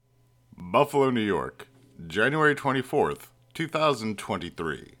Buffalo, New York, January 24th,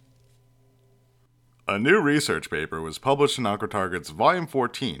 2023. A new research paper was published in Oncotarget's Volume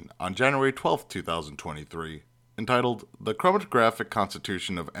 14 on January 12th, 2023, entitled The Chromatographic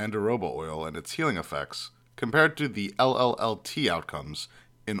Constitution of Andoroba Oil and Its Healing Effects Compared to the LLLT Outcomes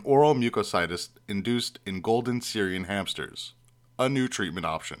in Oral Mucositis Induced in Golden Syrian Hamsters, a New Treatment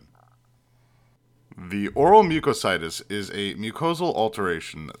Option. The oral mucositis is a mucosal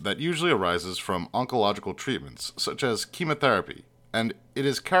alteration that usually arises from oncological treatments, such as chemotherapy, and it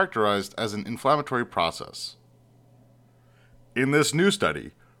is characterized as an inflammatory process. In this new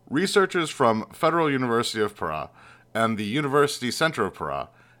study, researchers from Federal University of Para and the University Center of Para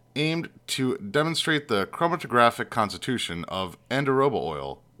aimed to demonstrate the chromatographic constitution of andoroba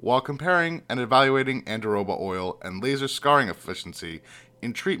oil while comparing and evaluating andoroba oil and laser scarring efficiency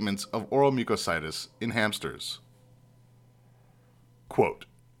in treatments of oral mucositis in hamsters. Quote,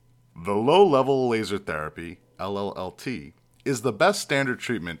 "The low-level laser therapy, LLLT, is the best standard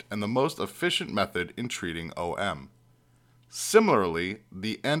treatment and the most efficient method in treating OM. Similarly,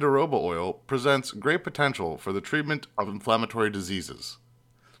 the andoroba oil presents great potential for the treatment of inflammatory diseases.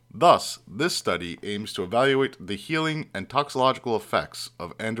 Thus, this study aims to evaluate the healing and toxicological effects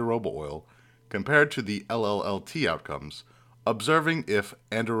of andoroba oil compared to the LLLT outcomes, observing if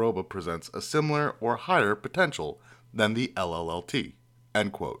andoroba presents a similar or higher potential than the LLLT."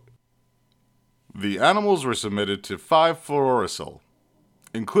 End quote. The animals were submitted to 5-fluorouracil.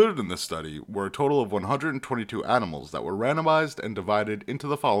 Included in this study were a total of 122 animals that were randomized and divided into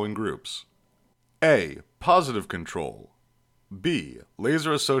the following groups. A. Positive control. B.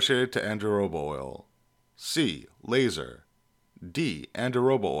 Laser associated to andoroba oil. C. Laser. D.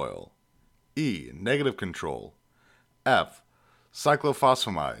 Andoroba oil. E. Negative control. F.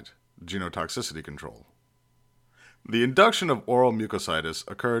 Cyclophosphamide, genotoxicity control. The induction of oral mucositis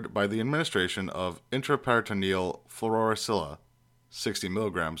occurred by the administration of intraperitoneal fluorouracilla, 60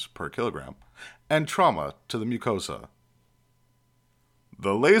 mg per kilogram, and trauma to the mucosa.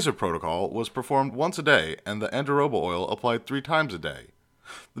 The laser protocol was performed once a day and the andoroba oil applied 3 times a day.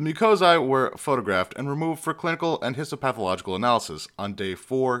 The mucosae were photographed and removed for clinical and histopathological analysis on day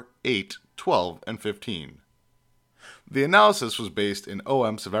 4, 8, 12, and 15. The analysis was based in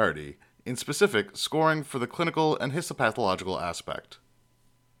OM severity, in specific scoring for the clinical and histopathological aspect.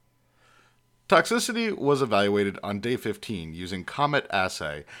 Toxicity was evaluated on day 15 using COMET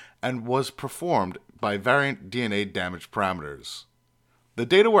assay and was performed by variant DNA damage parameters. The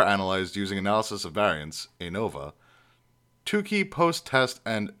data were analyzed using analysis of variants, ANOVA, Tukey post-test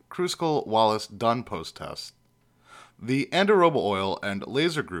and Kruskal-Wallis-Dunn post-test. The andoroba oil and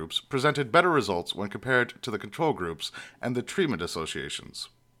laser groups presented better results when compared to the control groups and the treatment associations.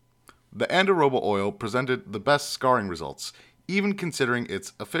 The andoroba oil presented the best scarring results, even considering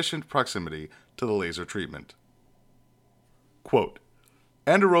its efficient proximity to the laser treatment. Quote,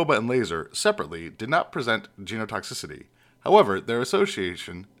 "Andoroba and laser separately did not present genotoxicity. However, their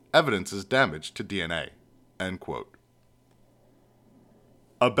association evidences damage to DNA." End quote.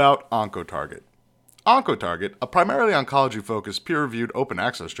 About Oncotarget. Oncotarget, a primarily oncology-focused peer-reviewed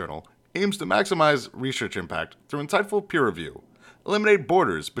open-access journal, aims to maximize research impact through insightful peer review, eliminate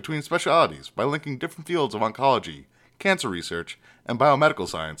borders between specialties by linking different fields of oncology, cancer research, and biomedical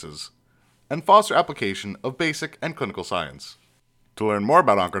sciences, and foster application of basic and clinical science. To learn more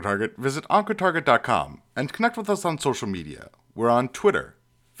about Oncotarget, visit Oncotarget.com and connect with us on social media. We're on Twitter,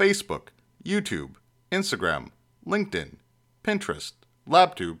 Facebook, YouTube, Instagram, LinkedIn, Pinterest,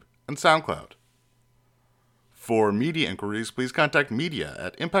 LabTube, and SoundCloud. For media inquiries, please contact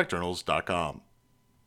media@impactjournals.com.